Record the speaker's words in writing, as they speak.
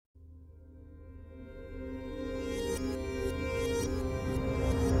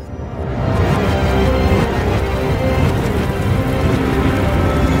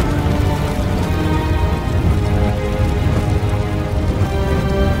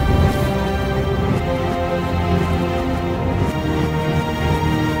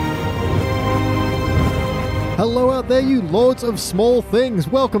Hello out there, you lords of small things.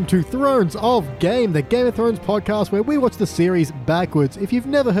 Welcome to Thrones of Game, the Game of Thrones podcast where we watch the series backwards. If you've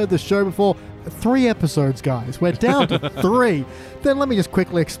never heard the show before, 3 episodes, guys. We're down to 3. Then let me just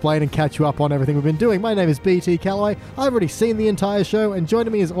quickly explain and catch you up on everything we've been doing. My name is BT Calloway. I've already seen the entire show, and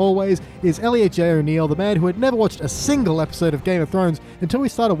joining me as always is Elliot J. O'Neill, the man who had never watched a single episode of Game of Thrones until we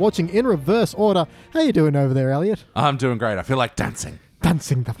started watching in reverse order. How you doing over there, Elliot? I'm doing great. I feel like dancing.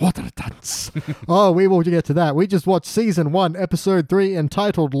 Dancing the water dance. Oh, we will get to that. We just watched Season 1, Episode 3,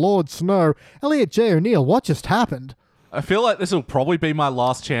 entitled Lord Snow. Elliot J. O'Neill, what just happened? I feel like this will probably be my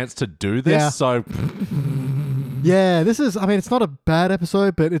last chance to do this, so... Yeah, this is, I mean, it's not a bad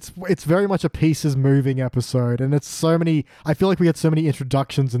episode, but it's very much a pieces moving episode, and it's so many, I feel like we get so many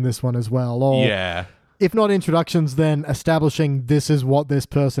introductions in this one as well. Or, yeah. if not introductions, then establishing this is what this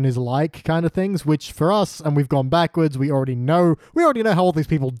person is like kind of things, which for us, and we've gone backwards, we already know how all these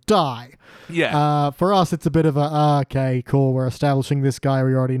people die. Yeah. For us, it's a bit of a, okay, cool, we're establishing this guy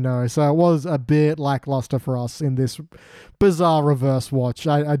we already know. So it was a bit lackluster for us in this bizarre reverse watch.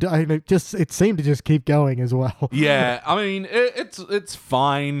 It seemed to just keep going as well. Yeah, I mean, it's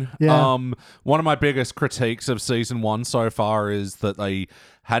fine. Yeah. One of my biggest critiques of Season 1 so far is that they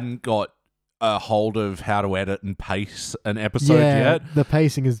hadn't got a hold of how to edit and pace an episode yet. The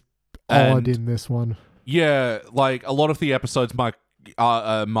pacing is odd in this one. Yeah, like a lot of the episodes, my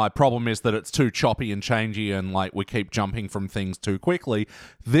problem is that it's too choppy and changey, and like we keep jumping from things too quickly.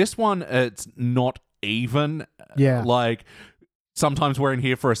 This one, it's not even. Yeah, like sometimes we're in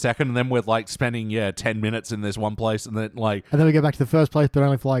here for a second, and then we're like spending 10 minutes in this one place, and then we go back to the first place, but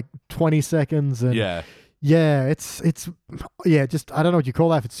only for like 20 seconds. And yeah, it's just I don't know what you call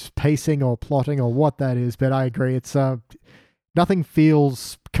that, if it's pacing or plotting or what that is, but I agree. It's nothing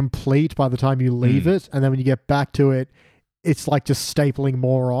feels complete by the time you leave it, and then when you get back to it, it's like just stapling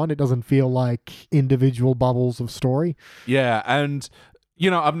more on. It doesn't feel like individual bubbles of story. Yeah, and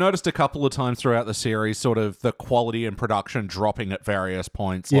I've noticed a couple of times throughout the series sort of the quality and production dropping at various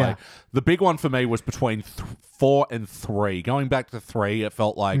points. Yeah. Like the big one for me was between 4 and 3. Going back to 3, it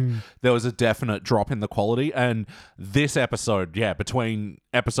felt like there was a definite drop in the quality. And this episode, between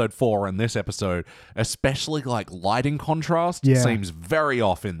episode 4 and this episode, especially like lighting contrast, seems very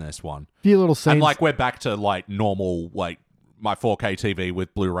off in this one. Few little scenes. And like we're back to like normal, like my 4K TV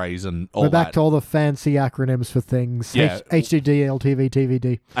with Blu-rays and all that. We're back to all the fancy acronyms for things. Yeah. HDD, LTV,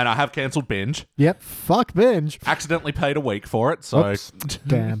 TVD. And I have cancelled Binge. Yep. Fuck Binge. Accidentally paid a week for it, so... Oops.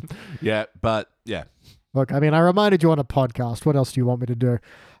 Damn. Yeah. Look, I mean, I reminded you on a podcast. What else do you want me to do?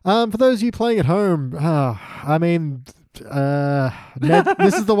 For those of you playing at home, Ned,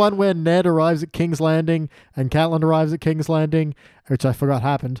 this is the one where Ned arrives at King's Landing and Catelyn arrives at King's Landing, which I forgot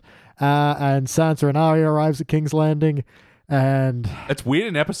happened, and Sansa and Arya arrives at King's Landing. And it's weird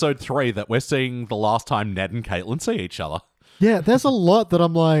in episode 3 that we're seeing the last time Ned and Catelyn see each other. Yeah, there's a lot that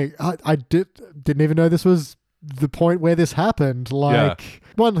I'm like, I didn't even know this was the point where this happened. Like,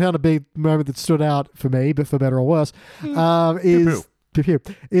 one kind of big moment that stood out for me, but for better or worse,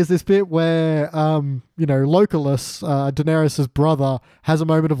 is this bit where, Localus, Daenerys' brother, has a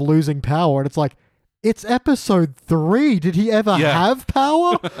moment of losing power, and it's like, it's episode 3. Did he ever have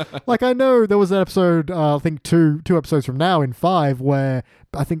power? Like, I know there was an episode, I think two episodes from now in 5, where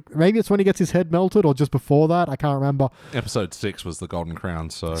I think maybe it's when he gets his head melted or just before that. I can't remember. Episode 6 was the Golden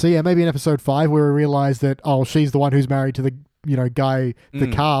Crown, so yeah, maybe in episode 5 where we realize that, she's the one who's married to the guy,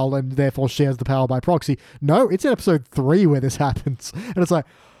 the Carl, and therefore she has the power by proxy. No, it's in episode 3 where this happens. And it's like,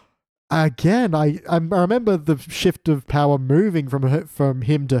 again, I remember the shift of power moving from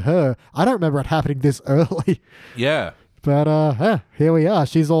him to her. I don't remember it happening this early. Yeah. But here we are.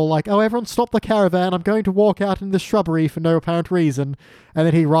 She's all like, everyone stop the caravan. I'm going to walk out in the shrubbery for no apparent reason. And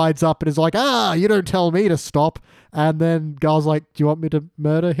then he rides up and is like, you don't tell me to stop. And then Gar's like, do you want me to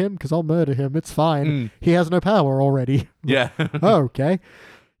murder him? Because I'll murder him. It's fine. He has no power already. Yeah. Okay.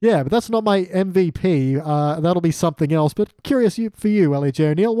 Yeah, but that's not my MVP. That'll be something else. But curious for you, Elliot J.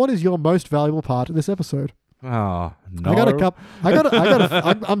 O'Neill, what is your most valuable part of this episode? Oh, no. I got a couple.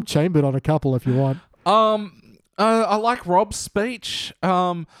 I'm chambered on a couple if you want. I like Rob's speech.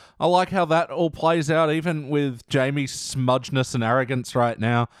 I like how that all plays out, even with Jaime's smudgeness and arrogance right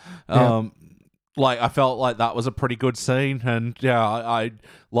now. I felt like that was a pretty good scene, and I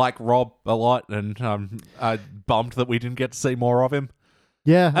like Rob a lot, and I'm bummed that we didn't get to see more of him.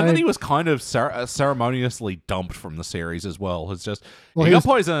 Yeah, and then he was kind of ceremoniously dumped from the series as well. It's just, he got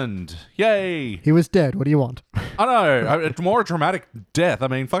poisoned. Yay. He was dead. What do you want? I know. It's more a dramatic death. I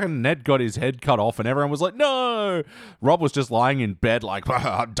mean, fucking Ned got his head cut off and everyone was like, no. Rob was just lying in bed like,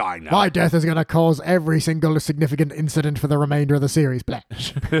 I'm dying now. My death is going to cause every single significant incident for the remainder of the series. Blah.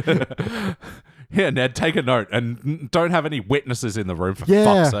 Here, Ned, take a note and don't have any witnesses in the room, for Yeah,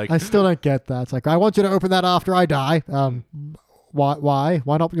 fuck's sake. I still don't get that. It's like, I want you to open that after I die. Why?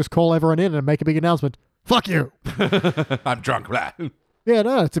 Why not just call everyone in and make a big announcement? Fuck you. I'm drunk. Blah. Yeah,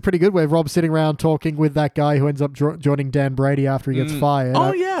 no, it's a pretty good way. Rob's sitting around talking with that guy who ends up joining Dan Brady after he gets fired.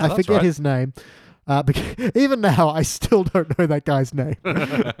 Oh, yeah, I that's forget right. his name. Even now, I still don't know that guy's name.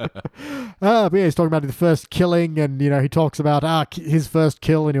 But yeah, he's talking about the first killing, and he talks about his first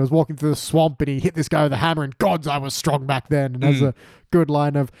kill, and he was walking through the swamp, and he hit this guy with a hammer, and gods, I was strong back then. And has a good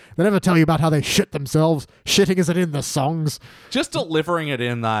line of, they never tell you about how they shit themselves. Shitting isn't in the songs. Just delivering it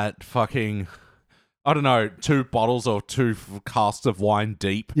in that fucking, I don't know, 2 bottles or 2 casks of wine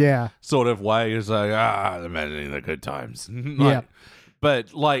deep Yeah. sort of way is like, imagining the good times. Yeah.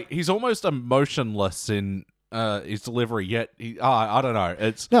 But, like, he's almost emotionless in his delivery, yet, I don't know.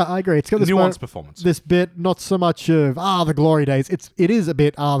 It's No, I agree. It's got this nuanced performance. This bit, not so much of the glory days. It is a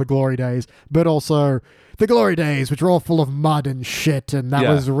bit the glory days, but also the glory days, which are all full of mud and shit, and that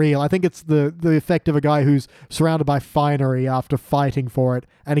was real. I think it's the effect of a guy who's surrounded by finery after fighting for it.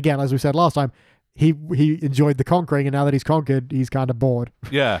 And again, as we said last time, he enjoyed the conquering, and now that he's conquered, he's kind of bored.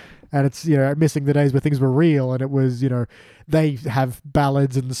 Yeah. And it's, missing the days where things were real, and it was, they have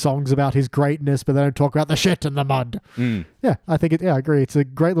ballads and songs about his greatness, but they don't talk about the shit and the mud. Yeah, I think I agree. It's a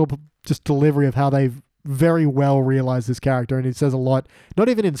great little just delivery of how they've very well realized this character, and it says a lot, not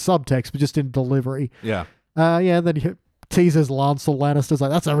even in subtext, but just in delivery. Yeah. And then he teases Lancel Lannister's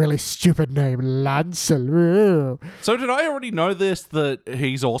like, that's a really stupid name, Lancel. So did I already know this, that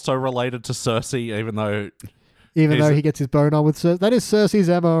he's also related to Cersei, even though he gets his bone on with Cersei. That is Cersei's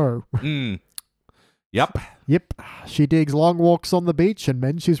MO. Yep. Yep. She digs long walks on the beach and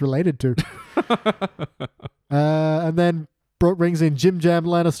men she's related to. And then brings in Jim Jam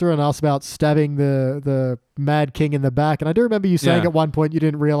Lannister and asks about stabbing the Mad King in the back. And I do remember you saying at one point you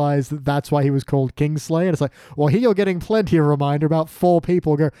didn't realize that that's why he was called Kingslayer. And it's like, well, here you're getting plenty of reminder about 4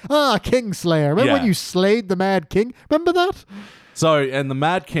 people go, Kingslayer. Remember when you slayed the Mad King? Remember that? So, and the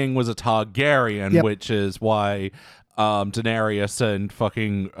Mad King was a Targaryen, which is why Daenerys and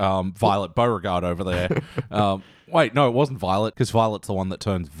fucking Violet Beauregard over there. Wait, no, it wasn't Violet, because Violet's the one that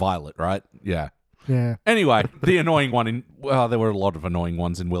turns violet, right? Yeah. Yeah. Anyway, the annoying one in... Well, there were a lot of annoying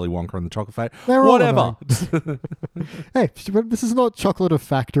ones in Willy Wonka and the Chocolate Factory. They're all Whatever. Hey, this is not Chocolate of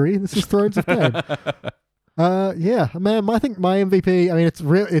Factory. This is Thrones of Pain. Man, I think my MVP, I mean,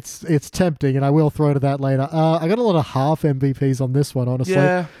 it's tempting, and I will throw to that later. I got a lot of half MVPs on this one, honestly.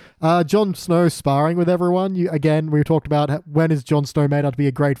 Yeah. Jon Snow sparring with everyone. We talked about when is Jon Snow made out to be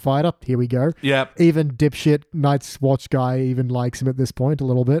a great fighter. Here we go. Yep. Even dipshit Night's Watch guy even likes him at this point a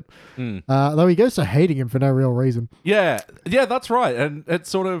little bit. Though he goes to hating him for no real reason. Yeah, that's right. And it's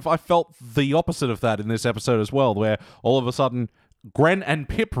sort of, I felt the opposite of that in this episode as well, where all of a sudden Gren and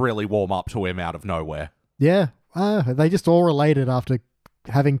Pip really warm up to him out of nowhere. Yeah. They just all related after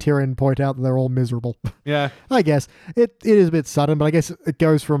having Tyrion point out that they're all miserable. Yeah. I guess. It is a bit sudden, but I guess it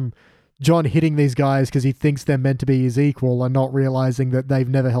goes from Jon hitting these guys because he thinks they're meant to be his equal and not realizing that they've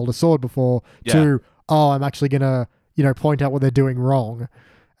never held a sword before to, I'm actually going to, point out what they're doing wrong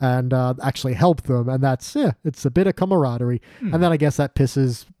and actually help them. And that's, it's a bit of camaraderie. And then I guess that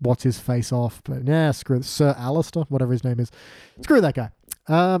pisses what's-his-face off. But screw Sir Alistair, whatever his name is. Screw that guy.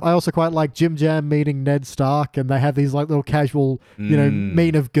 I also quite like Jim Jam meeting Ned Stark, and they have these like little casual,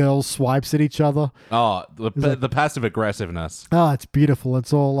 mean of girls swipes at each other. Oh, the passive aggressiveness. Oh, it's beautiful.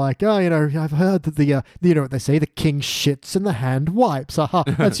 It's all like, I've heard that the, what they say, the king shits and the hand wipes. Aha,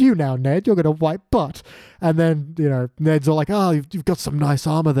 that's you now, Ned. You're going to wipe butt. And then, Ned's all like, you've got some nice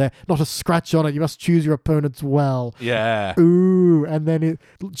armor there. Not a scratch on it. You must choose your opponents well. Yeah. Ooh. And then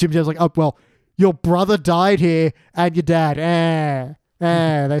Jim Jam's like, oh, well, your brother died here and your dad.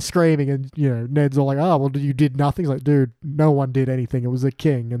 They're screaming, and Ned's all like, "Oh, well, you did nothing." He's like, "Dude, no one did anything. It was the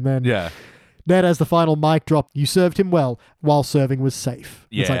king." And then Ned has the final mic drop. You served him well while serving was safe.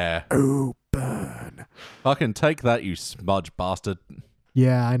 Yeah. It's like, oh, burn. Fucking take that, you smudge bastard.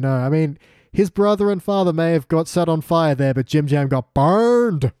 Yeah, I know. I mean, his brother and father may have got set on fire there, but Jim Jam got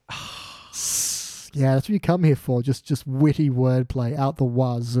burned. Yeah, that's what you come here for. Just witty wordplay out the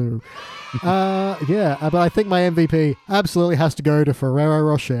wazoo. But I think my MVP absolutely has to go to Ferrero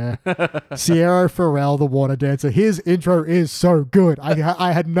Rocher. Sierra Farrell, the water dancer. His intro is so good.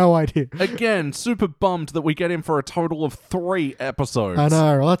 I had no idea. Again, super bummed that we get him for a total of 3 episodes. I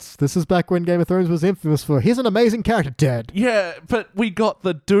know. This is back when Game of Thrones was infamous for, here's an amazing character dead. Yeah, but we got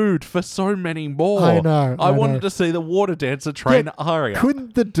the dude for so many more. I know. I wanted to see the water dancer train Arya.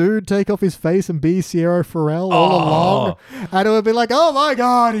 Couldn't the dude take off his face and be Sierra Farrell all along? And it would be like, oh my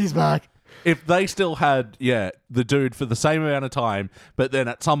God, he's back. if they still had, the dude for the same amount of time, but then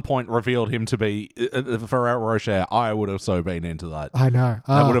at some point revealed him to be Ferrero Rocher, I would have so been into that. I know.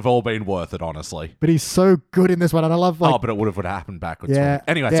 That would have all been worth it, honestly. But he's so good in this one, and I love but it would have happened backwards. Yeah.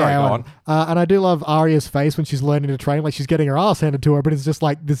 Anyway, sorry, go on. And I do love Arya's face when she's learning to train, like she's getting her ass handed to her, but it's just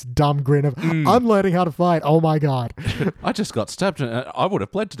like this dumb grin of, I'm learning how to fight. Oh my God. I just got stabbed and I would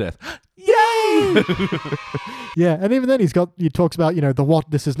have bled to death. Yay! Yeah, and even then he talks about,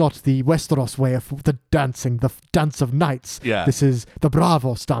 this is not the Westeros way of the dancing, the dance of knights. Yeah. This is the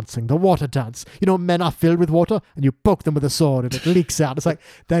Bravos dancing, the water dance. Men are filled with water and you poke them with a sword and it leaks out. It's like,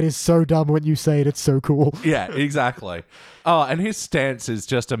 that is so dumb when you say it. It's so cool. Yeah, exactly. Oh, and his stance is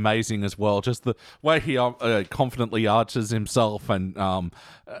just amazing as well. Just the way he confidently arches himself, and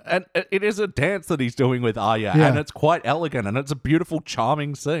it is a dance that he's doing with Arya, and it's quite elegant, and it's a beautiful,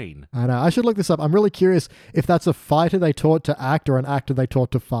 charming scene. I know. I should look this up. I'm really curious if that's a fighter they taught to act or an actor they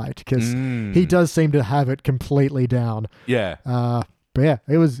taught to fight, because he does seem to have it completely down. Yeah. But yeah,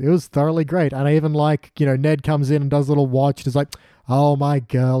 it was thoroughly great, and I even like Ned comes in and does a little watch. It's like, oh, my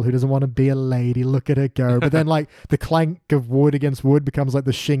girl who doesn't want to be a lady, look at her go. But then like the clank of wood against wood becomes like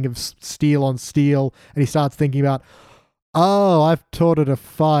the shing of steel on steel. And he starts thinking about, oh, I've taught her to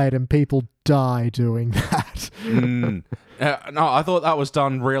fight and people die doing that. No, I thought that was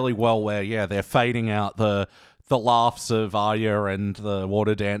done really well where, they're fading out the laughs of Arya and the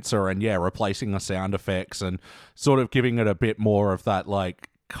water dancer and, replacing the sound effects and sort of giving it a bit more of that like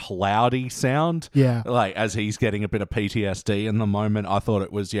cloudy sound. Yeah. Like as he's getting a bit of PTSD in the moment. I thought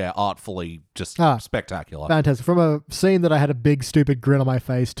it was, artfully just spectacular. Fantastic. From a scene that I had a big stupid grin on my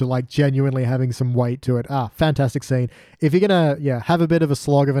face to like genuinely having some weight to it. Fantastic scene. If you're gonna have a bit of a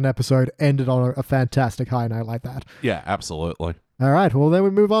slog of an episode, end it on a fantastic high note like that. Yeah, absolutely. All right, well then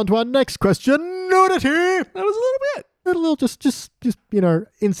we move on to our next question. Nudity. That was a little bit. A little just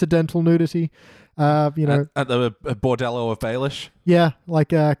incidental nudity. At the bordello of Baelish. Yeah, like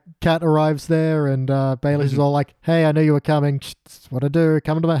Kat arrives there and Baelish is all like, hey, I knew you were coming. What I do?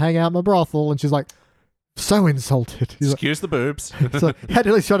 Come to hang out in my brothel. And she's like, so insulted. Excuse the boobs. So he had to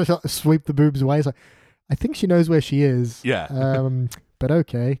really try to sweep the boobs away. He's like, I think she knows where she is. Yeah. But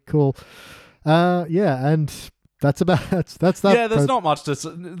okay, cool. And that's about that's that. Yeah, there's not much to.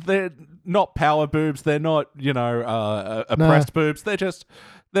 They're not power boobs. They're not oppressed boobs.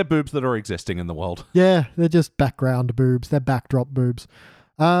 They're boobs that are existing in the world. Yeah, they're just background boobs. They're backdrop boobs.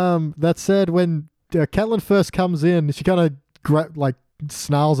 That said, when Catelyn first comes in, she kind of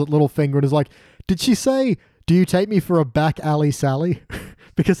snarls at Littlefinger and is like, did she say, do you take me for a back alley Sally?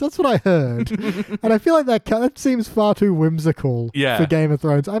 Because that's what I heard. And I feel like that seems far too whimsical for Game of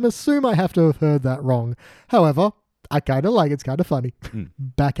Thrones. I assume I have to have heard that wrong. However, I kind of like it. It's kind of funny.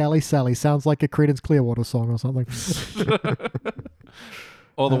 Back alley Sally sounds like a Creedence Clearwater song or something.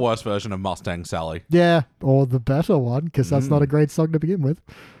 Or the worst version of Mustang Sally. Yeah, or the better one, because that's not a great song to begin with.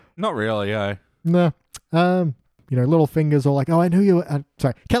 Not really, No. Littlefinger's all like, oh, I knew you were...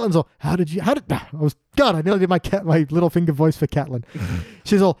 sorry, Catelyn's all, I nearly did my Littlefinger voice for Catelyn.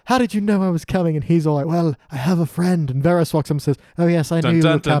 She's all, how did you know I was coming? And he's all like, well, I have a friend. And Varys walks up and says, oh, yes, I knew you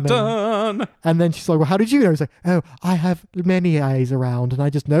were coming. Dun. And then she's like, well, how did you know? He's like, oh, I have many eyes around and I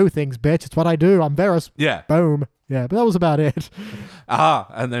just know things, bitch. It's what I do. I'm Varys. Yeah. Boom. Yeah, but that was about it.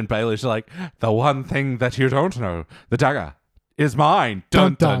 And then Baelish's like, the one thing that you don't know, the dagger is mine.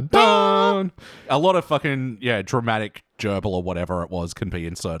 Dun, dun, dun. A lot of fucking, dramatic gerbil or whatever it was can be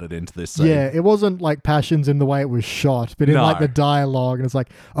inserted into this scene. Yeah, it wasn't like passions in the way it was shot, but in like the dialogue. And it's like,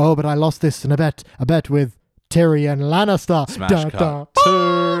 oh, but I lost this in a bet with Tyrion Lannister. Smash cut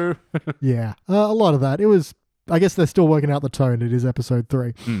 2. Yeah, a lot of that. It was... I guess they're still working out the tone. It is episode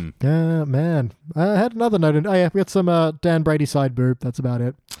 3. Man. I had another note. We got some Dan Brady side boob. That's about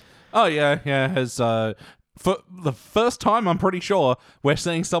it. Oh, yeah. Has, for the first time, I'm pretty sure, we're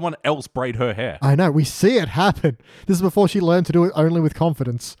seeing someone else braid her hair. I know. We see it happen. This is before she learned to do it only with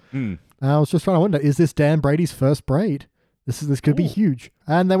confidence. I was just trying to wonder, is this Dan Brady's first braid? This could be huge.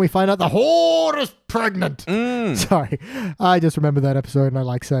 And then we find out the whore is pregnant. Sorry. I just remember that episode and I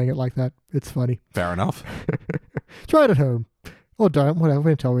like saying it like that. It's funny. Fair enough. Try it at home. Or don't. Whatever.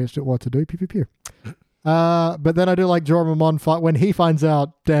 They tell me what to do. Pew, pew, pew. But then I do like Jorah Mormont when he finds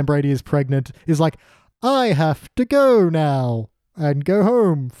out Dan Brady is pregnant, is like, I have to go now and go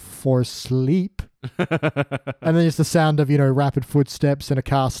home for sleep. And then just the sound of, rapid footsteps and a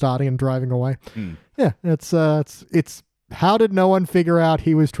car starting and driving away. Yeah, it's how did no one figure out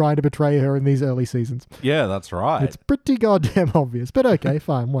he was trying to betray her in these early seasons? Yeah, that's right. It's pretty goddamn obvious, but okay,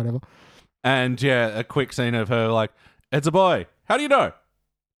 fine, whatever. And a quick scene of her like, it's a boy. How do you know?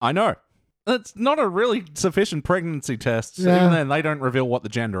 I know. That's not a really sufficient pregnancy test. Yeah. Even then, they don't reveal what the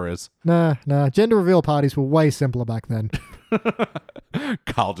gender is. Nah. Gender reveal parties were way simpler back then.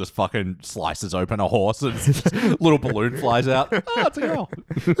 Carl just fucking slices open a horse and little balloon flies out. Oh, it's a girl.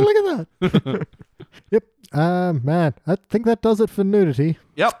 Look at that. Yep. Man, I think that does it for nudity.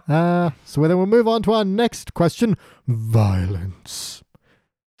 Yep. So then we'll move on to our next question: violence.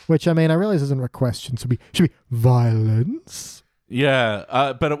 Which, I mean, I realize isn't a question, so should be violence.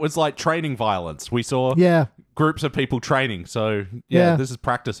 Yeah, but it was like training violence. We saw groups of people training, so this is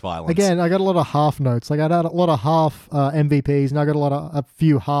practice violence. Again, I got a lot of half notes. Like, I had a lot of half MVPs, and I got a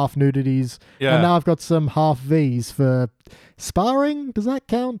few half nudities. Yeah. And now I've got some half Vs for sparring. Does that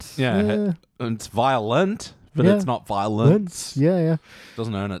count? Yeah. And it's violent, but it's not violence. Yeah.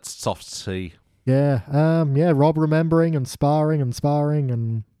 Doesn't earn its soft C. Yeah. Rob remembering and sparring,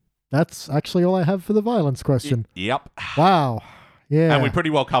 and that's actually all I have for the violence question. Yep. Wow. Yeah. And we pretty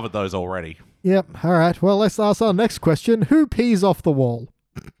well covered those already. Yep. All right. Well, let's ask our next question. Who pees off the wall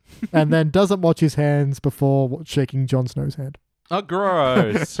and then doesn't wash his hands before shaking Jon Snow's hand? Oh,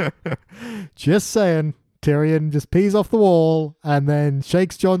 gross. Just saying. Tyrion just pees off the wall and then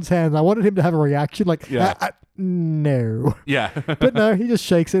shakes Jon's hand. I wanted him to have a reaction like, no. Yeah. But no, he just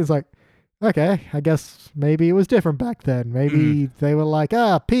shakes it. It's like, okay, I guess maybe it was different back then. Maybe they were like,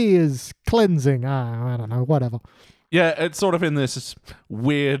 pee is cleansing. I don't know, whatever. Yeah, it's sort of in this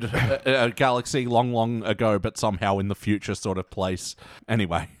weird galaxy long ago, but somehow in the future sort of place.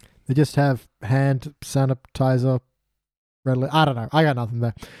 Anyway. They just have hand sanitizer readily. I don't know. I got nothing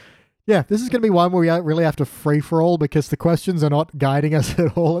there. Yeah, this is going to be one where we really have to free-for-all because the questions are not guiding us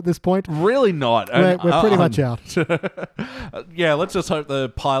at all at this point. Really not. We're pretty much out. Yeah, let's just hope the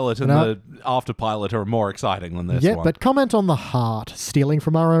pilot and the after pilot are more exciting than this one. Yeah, but comment on the heart, stealing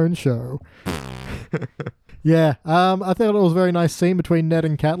from our own show. Yeah, I thought it was a very nice scene between Ned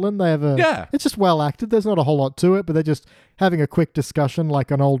and Catelyn. They have it's just well acted. There's not a whole lot to it, but they're just having a quick discussion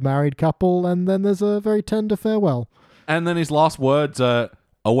like an old married couple, and then there's a very tender farewell. And then his last words are,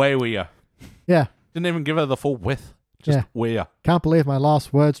 away with you. Yeah. Didn't even give her the full width. Just we ya. Can't believe my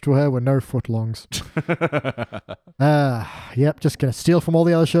last words to her were no footlongs. Yep, just gonna steal from all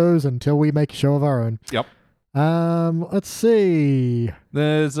the other shows until we make a show of our own. Yep. Let's see.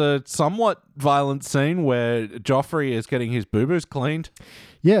 There's a somewhat violent scene where Joffrey is getting his boo-boos cleaned.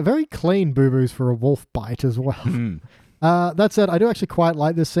 Yeah, very clean boo-boos for a wolf bite as well. That said, I do actually quite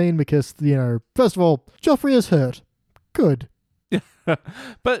like this scene because, first of all, Joffrey is hurt. Good.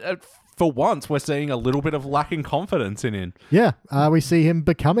 But for once, we're seeing a little bit of lacking confidence in him. Yeah, we see him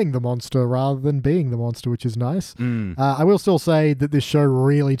becoming the monster rather than being the monster, which is nice. I will still say that this show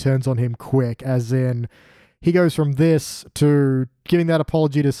really turns on him quick, as in he goes from this to giving that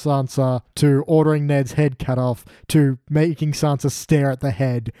apology to Sansa to ordering Ned's head cut off to making Sansa stare at the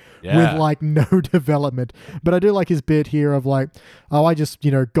head with no development. But I do like his bit here of like, oh, I just,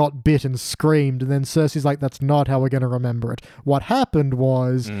 got bit and screamed. And then Cersei's like, that's not how we're going to remember it. What happened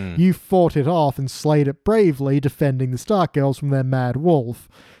was you fought it off and slayed it bravely, defending the Stark girls from their mad wolf.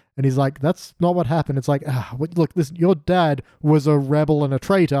 And he's like, that's not what happened. It's like, look, your dad was a rebel and a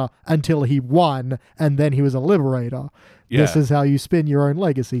traitor until he won, and then he was a liberator. Yeah. This is how you spin your own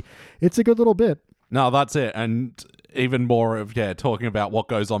legacy. It's a good little bit. No, that's it. And even more of, talking about what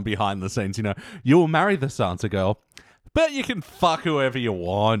goes on behind the scenes. You will marry the Sansa girl, but you can fuck whoever you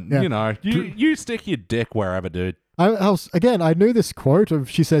want. Yeah. You stick your dick wherever, dude. I knew this quote of,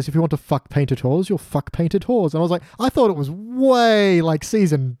 she says, if you want to fuck painted whores, you'll fuck painted whores. And I was like, I thought it was way like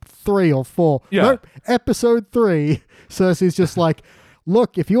season 3 or 4. Yeah. Nope, episode 3. Cersei's just like,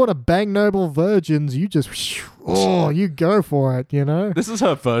 look, if you want to bang noble virgins, you just, you go for it, This is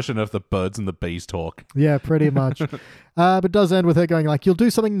her version of the birds and the bees talk. Yeah, pretty much. But it does end with her going like, you'll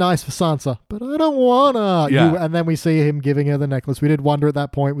do something nice for Sansa, but I don't wanna. Yeah. And then we see him giving her the necklace. We did wonder at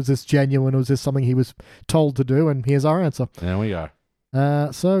that point, was this genuine or was this something he was told to do? And here's our answer. There we go.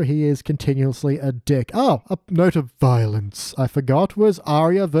 So he is continuously a dick. Oh, a note of violence I forgot was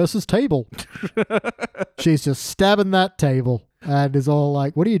Arya versus table. She's just stabbing that table and is all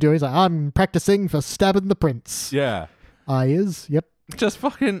like, what are you doing? He's like, I'm practicing for stabbing the prince. Yeah. Yep. Just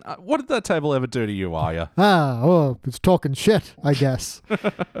fucking, what did that table ever do to you, Arya? It's talking shit, I guess.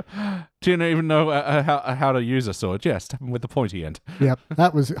 Do you even know how to use a sword? Yeah, stab him with the pointy end. Yep,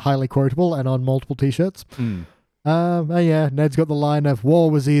 that was highly quotable and on multiple t-shirts. Ned's got the line of, war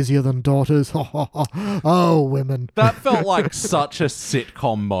was easier than daughters. Oh, women. That felt like such a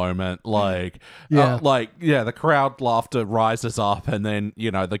sitcom moment. The crowd laughter rises up and then,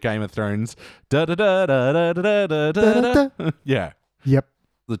 the Game of Thrones. Yeah. Yep.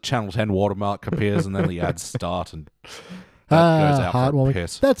 The Channel 10 watermark appears and then the ads start. And that goes out for a heartwarming.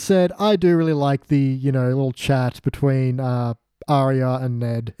 piss. That said, I do really like the, little chat between Arya and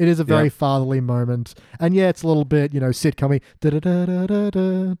Ned. It is a very fatherly moment. And yeah, it's a little bit, sitcom-y.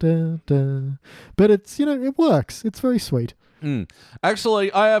 Da-da-da-da-da-da-da-da. But it's, it works. It's very sweet.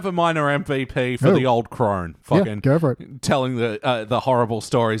 Actually, I have a minor MVP for the old crone. Fucking go for it. telling the horrible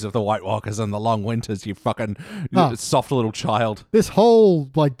stories of the White Walkers and the long winters, you fucking soft little child. This whole,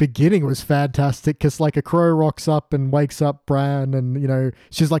 beginning was fantastic because, a crow rocks up and wakes up Bran and,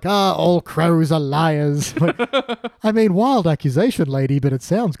 she's like, all crows are liars. I mean, wild accusation, lady, but it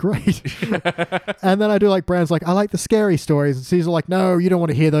sounds great. And then I do Bran's like, I like the scary stories. And Caesar like, no, you don't want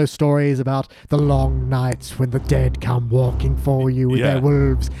to hear those stories about the long nights when the dead come walking for you with their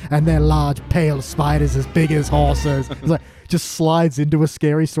wolves and their large pale spiders as big as horses. It's just slides into a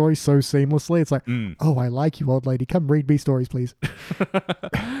scary story so seamlessly. It's oh, I like you, old lady. Come read me stories, please.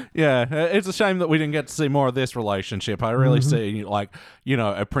 Yeah, it's a shame that we didn't get to see more of this relationship. I really see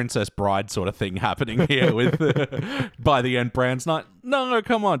a Princess Bride sort of thing happening here with by the end Bran's not, no,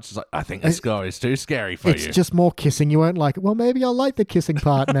 come on. She's like, I think this guy is too scary for you. It's just more kissing. You won't like it. Well, maybe I'll like the kissing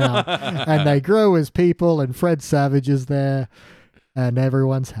part now. And they grow as people and Fred Savage is there and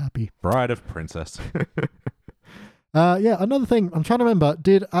everyone's happy. Bride of Princess. Another thing, I'm trying to remember,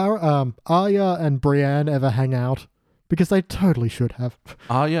 did Arya and Brienne ever hang out? Because they totally should have.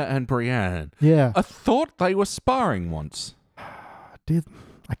 Arya and Brienne. Yeah. I thought they were sparring once.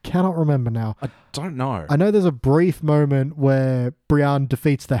 I cannot remember now. I don't know. I know there's a brief moment where Brienne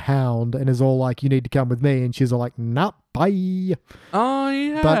defeats the Hound and is all like, you need to come with me. And she's all like, nah, bye. Oh,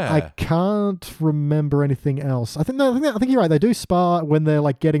 yeah. But I can't remember anything else. I think you're right. They do spar when they're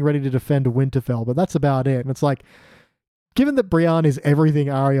getting ready to defend Winterfell, but that's about it. And it's given that Brienne is everything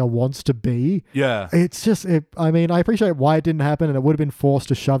Arya wants to be, it's just, I appreciate why it didn't happen and it would have been forced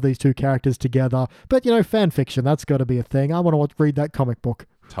to shove these two characters together. But, fan fiction, that's got to be a thing. I want to read that comic book.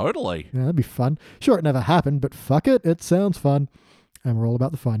 Totally. Yeah, that'd be fun. Sure, it never happened, but fuck it. It sounds fun. And we're all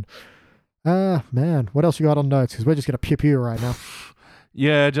about the fun. Man, what else you got on notes? Because we're just going to pew-pew right now.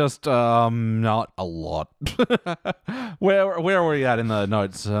 Yeah, just not a lot. Where are we at in the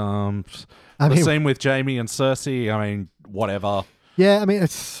notes? The scene with Jaime and Cersei, whatever. Yeah,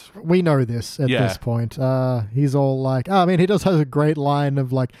 we know this at this point. He's all like, he does have a great line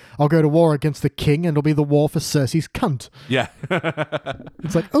of I'll go to war against the king and it'll be the war for Cersei's cunt. Yeah.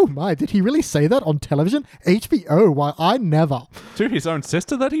 It's oh my, did he really say that on television? HBO, why I never. To his own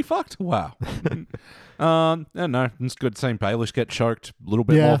sister that he fucked? Wow. No, it's good seeing Baelish get choked. A little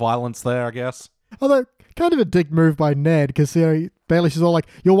bit more violence there, I guess. Although, kind of a dick move by Ned, because Baelish is all like,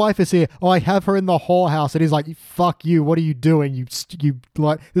 your wife is here. Oh, I have her in the whorehouse. And he's like, fuck you. What are you doing? You this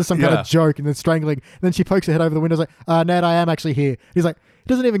is some kind of joke. And then strangling. And then she pokes her head over the window. Ned, I am actually here. He's like, he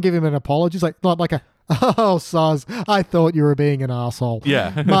doesn't even give him an apology. He's like, not like a, oh, Saz, I thought you were being an asshole.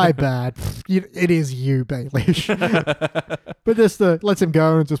 Yeah. My bad. It is you, Baelish. But this lets him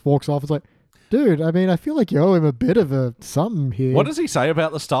go and just walks off. It's like, dude, I feel like you owe him a bit of a something here. What does he say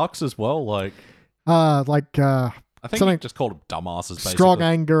about the Starks as well? I think he just called them dumbasses, basically. Strong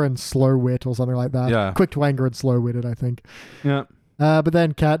anger and slow wit or something like that. Yeah. Quick to anger and slow-witted, I think. Yeah. But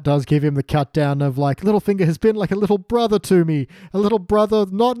then Kat does give him the cut down of Littlefinger has been like a little brother to me. A little brother,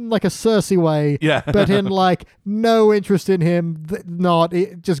 not in a Cersei way, but in no interest in him.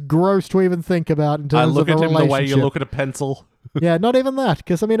 Just gross to even think about in terms of a relationship. I look at him the way you look at a pencil. Yeah, not even that,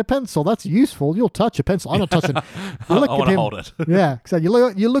 because a pencil, that's useful. You'll touch a pencil. I'm not touching. I want to hold it. Yeah, so you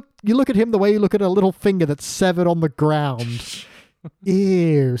look at him the way you look at a little finger that's severed on the ground.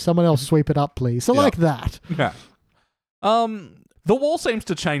 Ew, someone else sweep it up, please. So like that. Yeah. The wall seems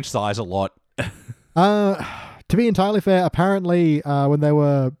to change size a lot. To be entirely fair, apparently when they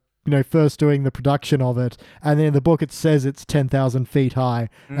were first doing the production of it, and then in the book it says it's 10,000 feet high,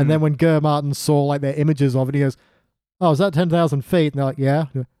 and then when Ger Martin saw their images of it, he goes, oh, is that 10,000 feet? And they're like, yeah.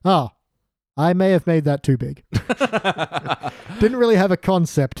 Oh, I may have made that too big. Didn't really have a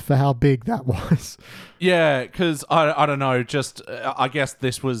concept for how big that was. Yeah, because I don't know, just I guess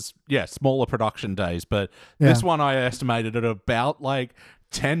this was, smaller production days, but this one I estimated at about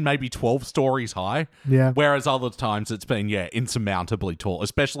 10, maybe 12 stories high. Yeah. Whereas other times it's been, insurmountably tall,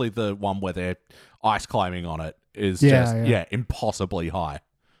 especially the one where they're ice climbing on it is impossibly high.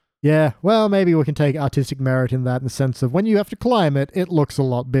 Yeah, well, maybe we can take artistic merit in that in the sense of when you have to climb it, it looks a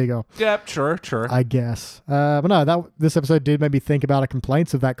lot bigger. Yep, sure. I guess. But no, this episode did make me think about the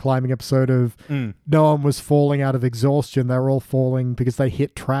complaints of that climbing episode of no one was falling out of exhaustion. They were all falling because they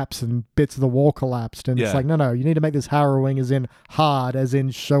hit traps and bits of the wall collapsed. And it's no, you need to make this harrowing as in hard, as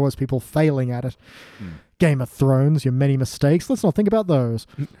in show us people failing at it. Game of Thrones, your many mistakes. Let's not think about those.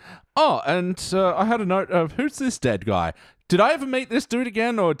 Oh, and I had a note of who's this dead guy? Did I ever meet this dude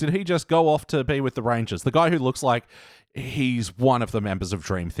again, or did he just go off to be with the Rangers? The guy who looks like he's one of the members of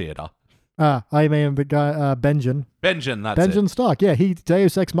Dream Theater. I mean the guy, Benjen. Benjen, that's Benjen it. Stark. Yeah, he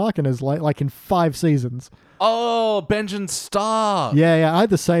Deus Ex Machina is like in 5 seasons. Oh, Benjen Stark. Yeah, I had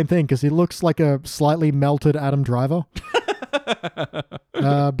the same thing because he looks like a slightly melted Adam Driver.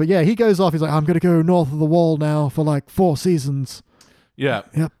 But yeah, he goes off. He's like, I'm going to go north of the wall now for like 4 seasons. Yeah.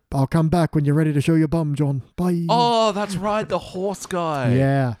 Yep, I'll come back when you're ready to show your bum, John. Bye. Oh, that's right, the horse guy.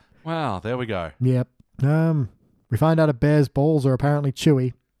 Yeah. Wow, there we go. Yep. We find out a bear's balls are apparently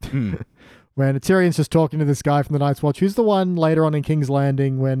chewy. When Tyrion's just talking to this guy from the Night's Watch, who's the one later on in King's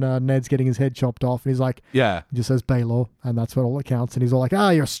Landing when Ned's getting his head chopped off, and he's like, Yeah. he just says Baelor, and that's what all it counts. And he's all like,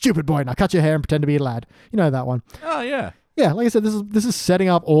 you're a stupid boy. Now cut your hair and pretend to be a lad. You know that one. Oh, yeah. Yeah, like I said, this is setting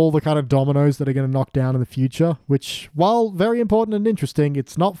up all the kind of dominoes that are going to knock down in the future, which, while very important and interesting,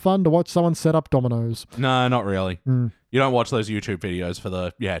 it's not fun to watch someone set up dominoes. No, not really. You don't watch those YouTube videos for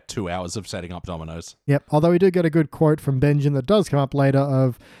the 2 hours of setting up dominoes. Yep, although we do get a good quote from Benjen that does come up later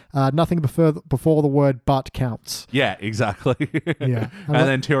of nothing before the word but counts. Yeah, exactly. Yeah. And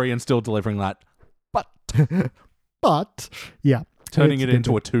then Tyrion still delivering that, but But, yeah. turning It's it good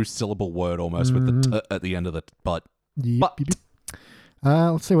into a 2-syllable word almost with the t at the end of the but. Yep, But- yep, yep.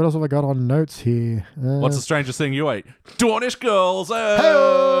 Let's see, what else have I got on notes here? What's the strangest thing you ate? Dornish girls.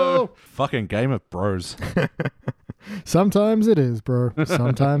 Hey-o! Fucking Game of Bros. Sometimes it is, bro.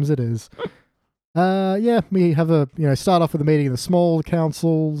 Sometimes it is. Yeah, we have start off with a meeting of the small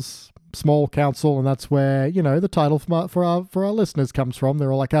council, and that's where, the title for our listeners comes from.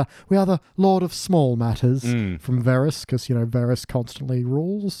 They're all like, we are the Lord of Small Matters from Varys, because, Varys constantly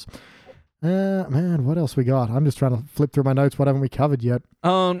rules. Man, what else we got? I'm just trying to flip through my notes. What haven't we covered yet?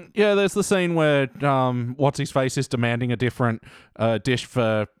 There's the scene where what's-his-face is demanding a different dish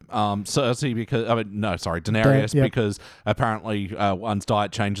for Cersei because Daenerys Yep. because apparently one's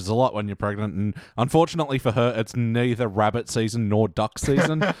diet changes a lot when you're pregnant, and unfortunately for her, it's neither rabbit season nor duck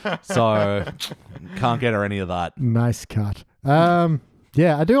season, so can't get her any of that. Nice cut.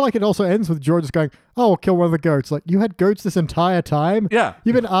 Yeah, I do like it also ends with George just going, we'll kill one of the goats. Like, you had goats this entire time? Yeah.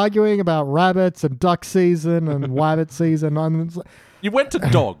 You've been arguing about rabbits and duck season and wabbit season. And it's like, You went to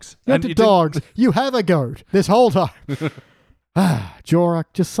dogs. you went to dogs. You have a goat this whole time. Jorah,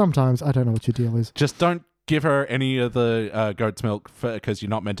 just sometimes, I don't know what your deal is. Just don't give her any of the goat's milk because you're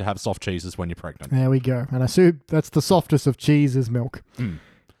not meant to have soft cheeses when you're pregnant. There we go. And I assume that's the softest of cheese is milk.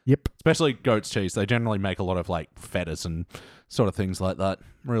 Yep. Especially goat's cheese. They generally make a lot of like fetters and sort of things like that.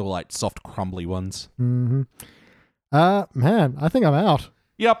 Real like soft, crumbly ones. Mm-hmm. Man, I think I'm out.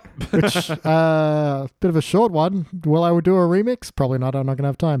 Yep. Which, bit of a short one. Will I do a remix? Probably not. I'm not going to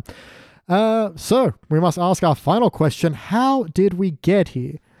have time. So we must ask our final question. How did we get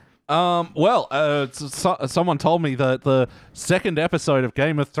here? Someone told me that the second episode of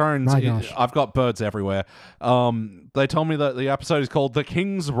Game of Thrones, My gosh. I've got birds everywhere. They told me that the episode is called The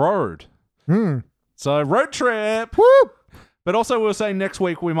King's Road. So road trip. Whoop! But also we were saying next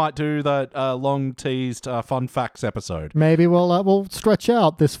week we might do that long teased fun facts episode. Maybe we'll stretch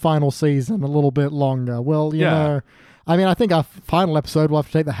out this final season a little bit longer. Well, you know, I mean, I think our final episode will have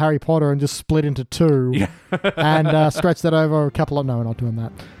to take the Harry Potter and just split into 2 and stretch that over a couple of... No, we're not doing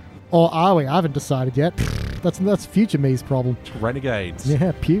that. Or are we? I haven't decided yet. That's future me's problem. Renegades.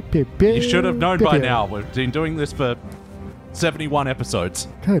 Yeah, pew, pew, pew. You should have known by pew. now. We've been doing this for 71 episodes.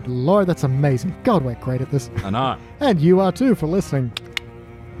 Good Lord, that's amazing. God, we're great at this. I know. And you are too for listening.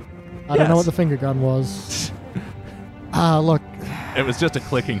 I don't know Yes. what the finger gun was. Look, It was just a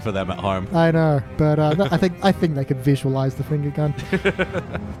clicking for them at home. I know, but I think they could visualize the finger gun.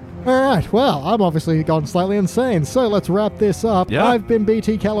 All right, well, I'm obviously gone slightly insane, so let's wrap this up. Yeah. I've been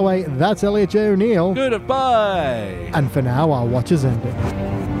BT Calloway, that's Elliot J. O'Neill, Goodbye. and for now, our watch is ended.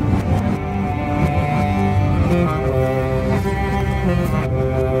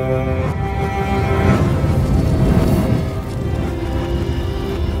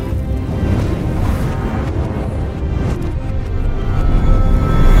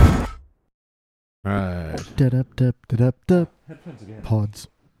 Right. Da-dup-dup-da-dup-dup. Headphones again. Pods.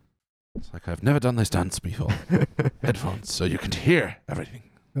 It's like I've never done this dance before. Headphones, so you can hear everything.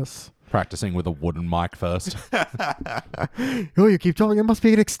 Yes. Practicing with a wooden mic first. Oh, you keep talking. It must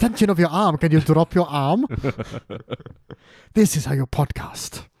be an extension of your arm. Can you drop your arm? This is how you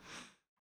podcast.